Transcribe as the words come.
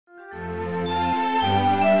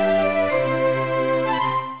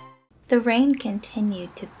The rain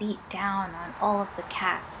continued to beat down on all of the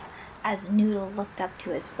cats as Noodle looked up to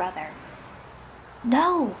his brother.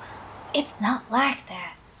 "No, it's not like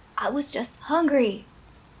that. I was just hungry."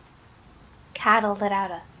 Cattle let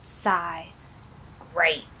out a sigh.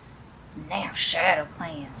 "Great, now Shadow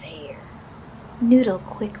Clan's here." Noodle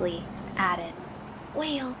quickly added,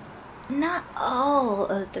 "Well, not all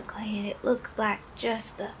of the clan, it looks like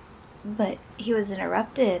just the—" But he was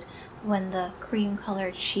interrupted when the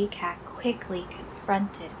cream-colored she-cat quickly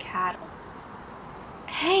confronted Cattle.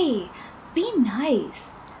 "Hey, be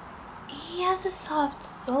nice. He has a soft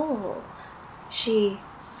soul." She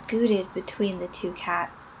scooted between the two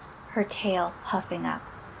cats, her tail puffing up.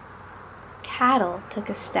 Cattle took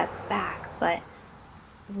a step back, but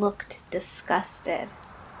looked disgusted.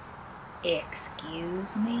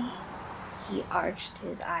 "Excuse me?" He arched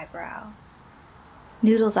his eyebrow.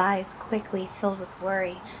 Noodle's eyes quickly filled with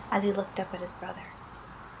worry as he looked up at his brother.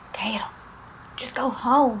 "Cattle, just go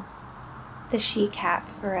home." The she-cat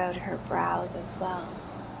furrowed her brows as well.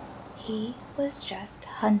 He was just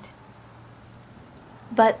hunting.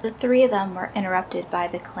 But the three of them were interrupted by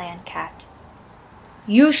the clan cat.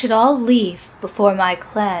 "You should all leave before my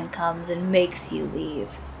clan comes and makes you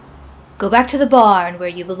leave. Go back to the barn where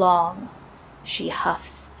you belong," she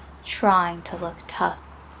huffs, trying to look tough.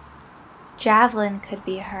 Javelin could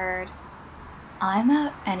be heard. "I'm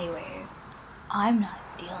out anyways. I'm not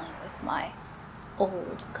dealing with my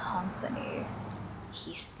old company,"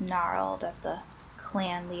 he snarled at the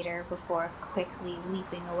clan leader before quickly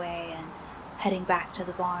leaping away and heading back to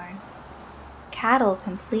the barn. Cattle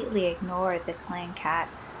completely ignored the clan cat,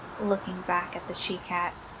 looking back at the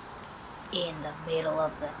she-cat. "In the middle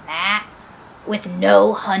of the night? With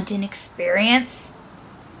no hunting experience?"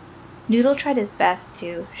 Noodle tried his best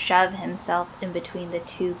to shove himself in between the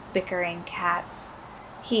two bickering cats.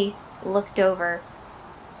 He looked over.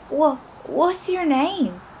 What's your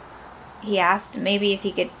name?" he asked, maybe if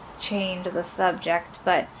he could change the subject,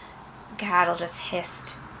 but Cattle just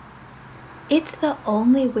hissed. "It's the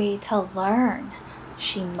only way to learn,"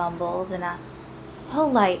 she mumbled in a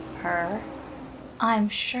polite purr. "I'm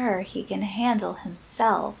sure he can handle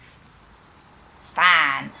himself."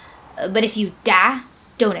 "Fine, but if you die,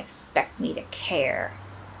 don't expect me to care,"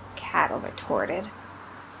 Cattle retorted.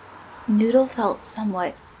 Noodle felt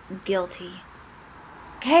somewhat guilty.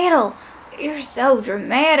 "Cattle, you're so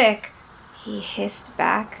dramatic," he hissed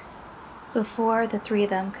back. Before the three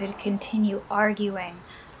of them could continue arguing,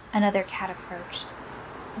 another cat approached.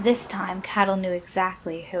 This time, Cattle knew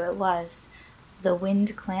exactly who it was, the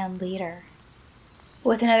Wind Clan leader.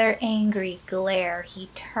 With another angry glare, he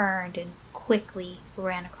turned and quickly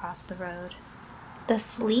ran across the road. The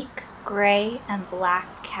sleek gray and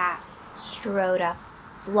black cat strode up,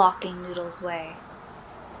 blocking Noodle's way.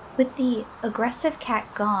 With the aggressive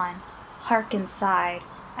cat gone, Harkin sighed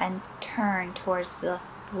and turned towards the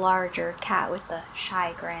larger cat with the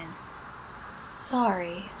shy grin.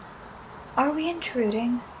 "Sorry, are we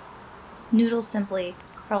intruding?" Noodle simply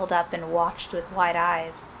curled up and watched with wide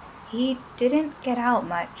eyes. He didn't get out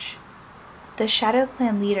much. The Shadow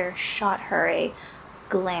Clan leader shot her a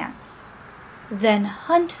glance. "Then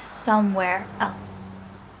hunt somewhere else.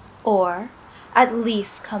 Or at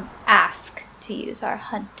least come ask to use our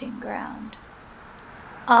hunting ground.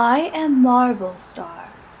 I am Marblestar,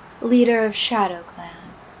 leader of Shadow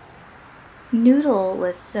Clan." Noodle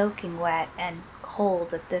was soaking wet and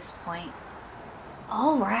cold at this point.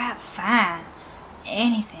 "All right, fine.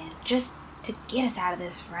 Anything, just to get us out of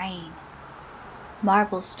this rain."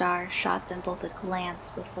 Marblestar shot them both a glance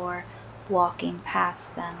before walking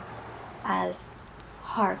past them, as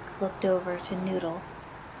Hark looked over to Noodle.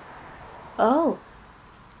 "Oh,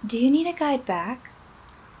 do you need a guide back?"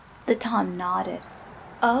 The Tom nodded.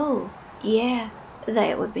 "Oh, yeah,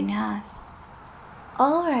 that would be nice."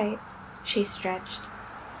 "All right," she stretched.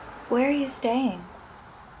 "Where are you staying?"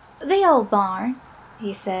 "The old barn,"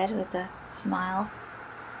 he said with a smile.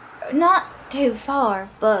 "Not too far,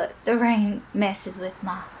 but the rain messes with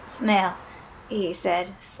my smell," he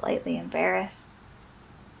said, slightly embarrassed.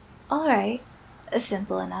 "All right,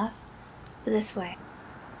 simple enough. This way."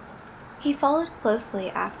 He followed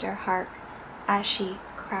closely after Hark as she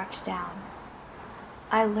crouched down.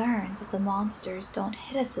 "I learned that the monsters don't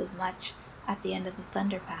hit us as much at the end of the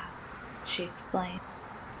thunder path," she explained.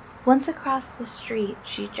 Once across the street,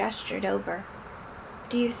 she gestured over.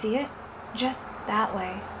 "Do you see it? Just that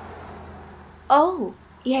way." "Oh,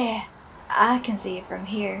 yeah, I can see it from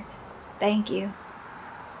here. Thank you."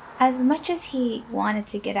 As much as he wanted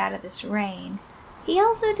to get out of this rain, he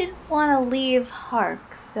also didn't want to leave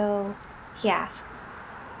Hark, so he asked,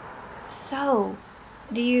 "So,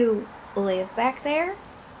 do you live back there?"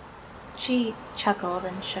 She chuckled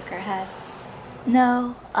and shook her head.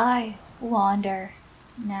 No, I wander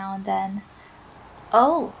now and then.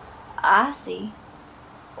 Oh, I see.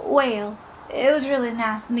 Well, it was really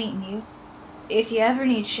nice meeting you. If you ever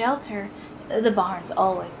need shelter, the barn's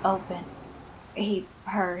always open, he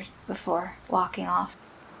purred before walking off.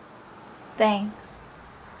 Thanks.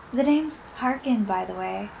 The name's Harkin, by the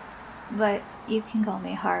way, but you can call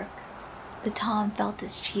me Hark. The Tom felt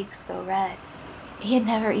his cheeks go red. He had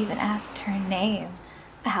never even asked her name.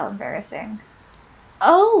 How embarrassing.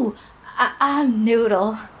 Oh, I'm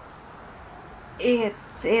Noodle. It's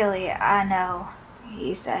silly, I know,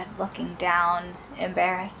 he said, looking down,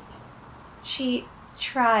 embarrassed. She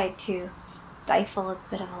tried to stifle a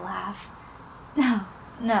bit of a laugh.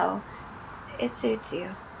 No, it suits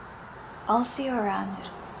you. I'll see you around,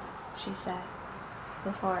 Noodle, she said.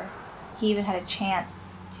 Before he even had a chance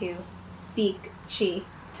to speak, she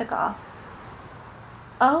took off.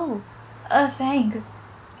 Oh, thanks,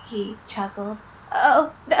 he chuckled.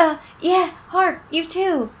 Oh, yeah, Hark, you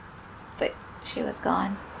too. But she was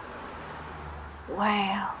gone.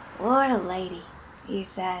 Wow, what a lady, he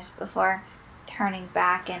said, before turning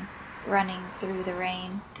back and running through the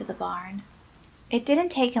rain to the barn. It didn't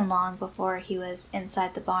take him long before he was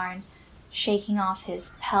inside the barn, shaking off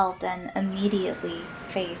his pelt and immediately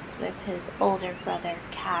faced with his older brother,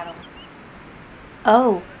 Cattle.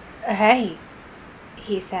 Oh, hey,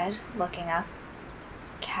 he said, looking up.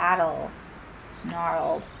 Cattle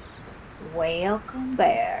snarled, welcome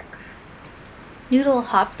back. Noodle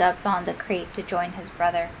hopped up on the crate to join his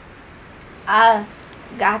brother. I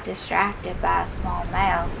got distracted by a small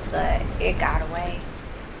mouse, but it got away.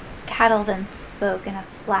 Cattle then spoke in a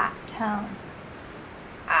flat tone.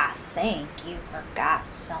 I think you forgot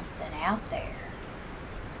something out there.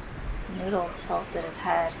 Noodle tilted his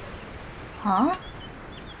head. Huh?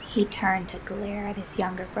 He turned to glare at his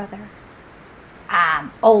younger brother.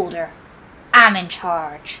 I'm older. I'm in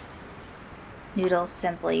charge. Noodle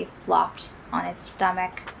simply flopped on his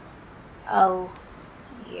stomach. Oh,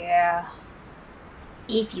 yeah.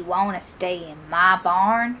 If you want to stay in my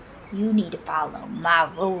barn, you need to follow my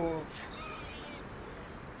rules.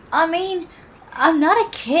 I mean, I'm not a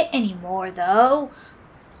kid anymore, though,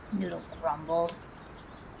 Noodle grumbled.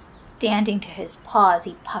 Standing to his paws,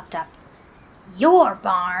 he puffed up. Your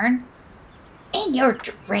barn? In your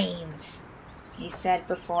dreams, he said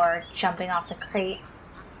before jumping off the crate,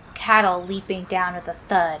 Cattle leaping down with a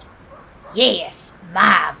thud. Yes,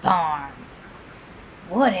 my barn.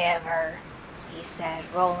 Whatever, he said,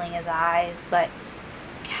 rolling his eyes, but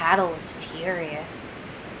Cattle was furious.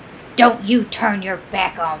 Don't you turn your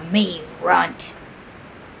back on me, runt.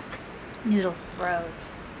 Noodle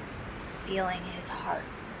froze, feeling his heart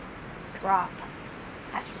drop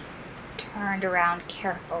as he turned around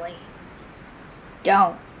carefully.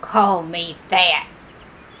 Don't call me that,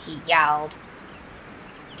 he yowled,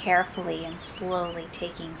 carefully and slowly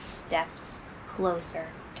taking steps closer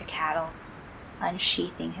to Cattle,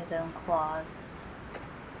 unsheathing his own claws.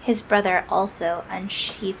 His brother also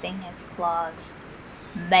unsheathing his claws.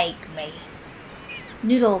 Make me.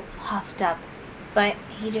 Noodle puffed up, but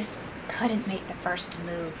he just couldn't make the first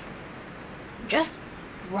move. Just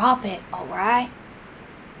drop it, all right?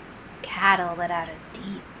 Cattle let out a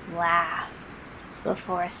deep laugh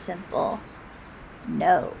before a simple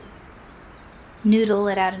no. Noodle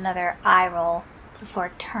let out another eye roll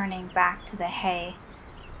before turning back to the hay.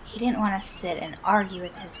 He didn't want to sit and argue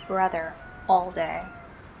with his brother all day.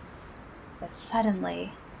 But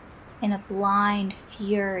suddenly, in a blind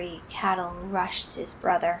fury, Cattle rushed his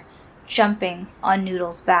brother, jumping on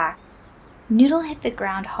Noodle's back. Noodle hit the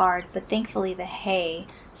ground hard, but thankfully the hay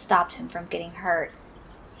stopped him from getting hurt.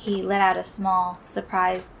 He let out a small,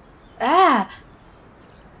 surprised, ah!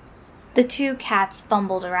 The two cats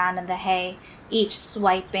fumbled around in the hay, each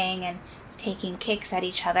swiping and taking kicks at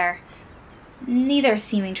each other. Neither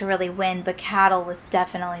seeming to really win, but Cattle was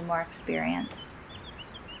definitely more experienced.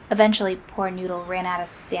 Eventually, poor Noodle ran out of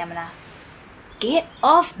stamina. Get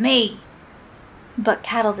off me! But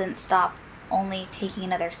Cattle didn't stop, only taking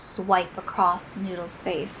another swipe across Noodle's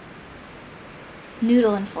face.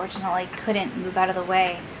 Noodle, unfortunately, couldn't move out of the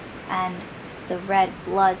way, and the red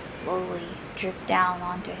blood slowly dripped down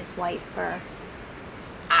onto his white fur.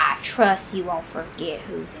 I trust you won't forget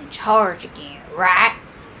who's in charge again, right?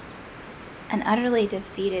 An utterly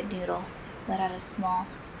defeated Noodle let out a small,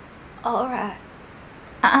 all right.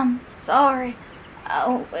 I'm sorry.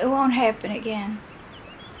 Oh, it won't happen again,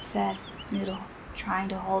 said Noodle, trying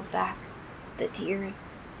to hold back the tears.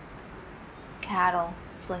 Cattle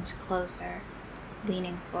slinked closer,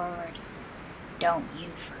 leaning forward. Don't you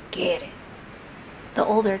forget it. The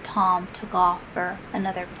older Tom took off for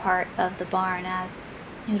another part of the barn as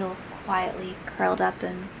Noodle quietly curled up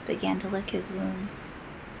and began to lick his wounds.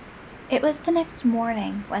 It was the next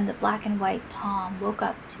morning when the black and white Tom woke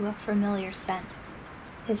up to a familiar scent,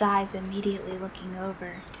 his eyes immediately looking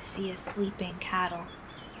over to see a sleeping cattle.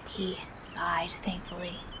 He sighed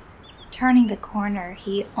thankfully. Turning the corner,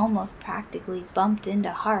 he almost practically bumped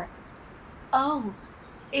into Hark. "Oh,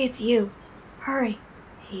 it's you. Hurry,"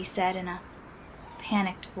 he said in a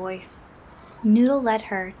panicked voice. Noodle led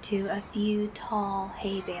her to a few tall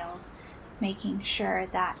hay bales, making sure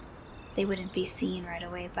that they wouldn't be seen right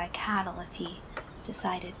away by cattle if he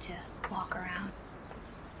decided to walk around.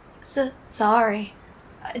 Sorry,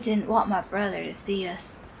 I didn't want my brother to see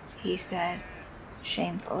us," he said,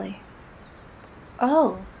 shamefully.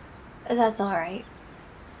 "Oh, that's all right.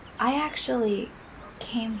 I actually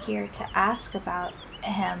came here to ask about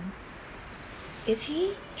him. Is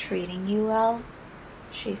he treating you well?"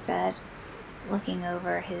 she said, looking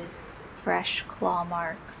over his fresh claw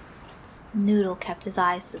marks. Noodle kept his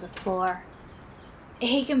eyes to the floor.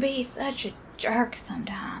 "He can be such a jerk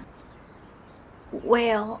sometimes.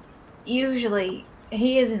 Well, usually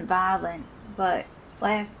he isn't violent, but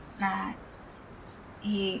last night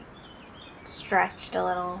he stretched a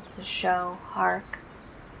little to show Hark."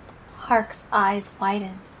 Hark's eyes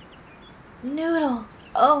widened. "Noodle,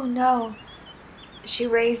 oh no!" She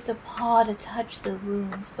raised a paw to touch the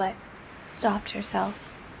wounds, but stopped herself.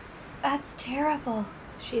 "That's terrible,"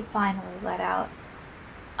 she finally let out.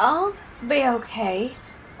 "I'll be okay,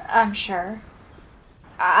 I'm sure.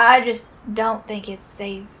 I just don't think it's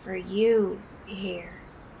safe for you here."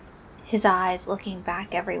 His eyes looking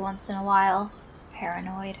back every once in a while,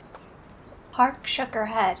 paranoid. Hark shook her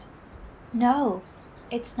head. "No,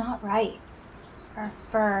 it's not right." Her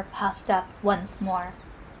fur puffed up once more.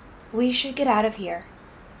 "We should get out of here.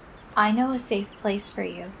 I know a safe place for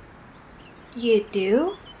you." "You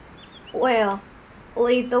do? Well,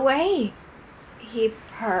 lead the way," he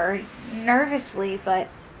purred, nervously but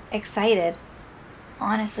excited.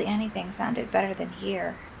 Honestly, anything sounded better than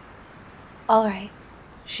here. "All right."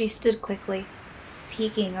 She stood quickly,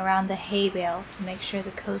 peeking around the hay bale to make sure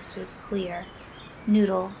the coast was clear,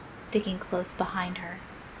 Noodle sticking close behind her.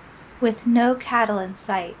 With no cattle in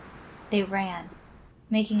sight, they ran,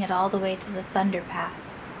 making it all the way to the thunder path.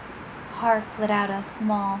 Hark let out a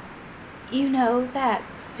small, "You know that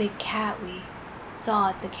big cat we saw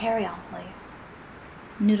at the carry-on place?"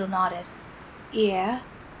 Noodle nodded. "Yeah?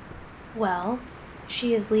 Well,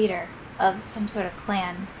 she is leader of some sort of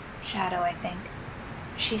clan, Shadow, I think.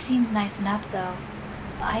 She seems nice enough, though.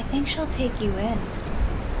 I think she'll take you in."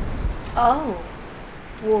 "Oh,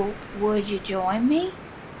 well, would you join me?"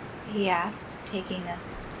 he asked, taking a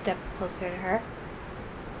step closer to her.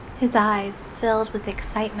 His eyes filled with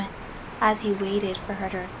excitement as he waited for her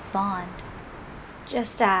to respond,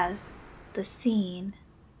 just as the scene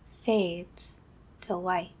fades to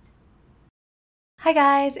white. Hi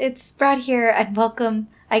guys, it's Sprout here, and welcome,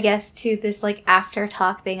 I guess, to this after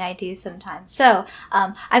talk thing I do sometimes. So,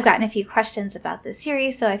 I've gotten a few questions about this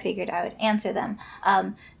series, so I figured I would answer them.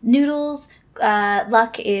 Noodle's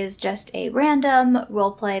luck is just a random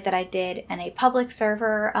roleplay that I did in a public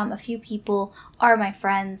server. A few people are my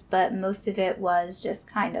friends, but most of it was just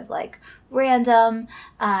kind of random.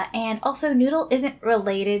 And also Noodle isn't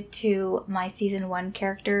related to my season 1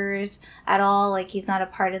 characters at all. He's not a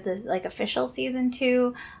part of the official season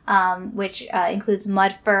 2, which includes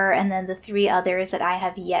Mudfur and then the 3 others that I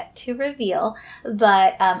have yet to reveal.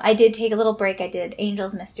 But I did take a little break. I did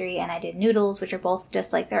Angel's Mystery and I did Noodles, which are both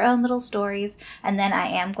just their own little stories. And then I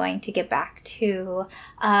am going to get back to,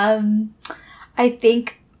 I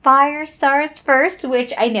think, Fire Stars first,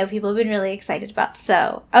 which I know people have been really excited about.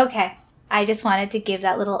 So, okay. I just wanted to give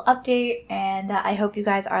that little update, and I hope you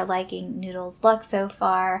guys are liking Noodle's luck so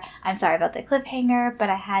far. I'm sorry about the cliffhanger, but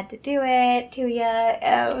I had to do it to ya.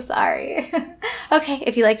 Oh, sorry. Okay,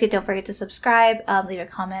 if you liked it, don't forget to subscribe, leave a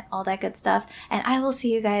comment, all that good stuff, and I will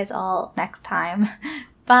see you guys all next time.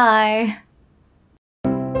 Bye!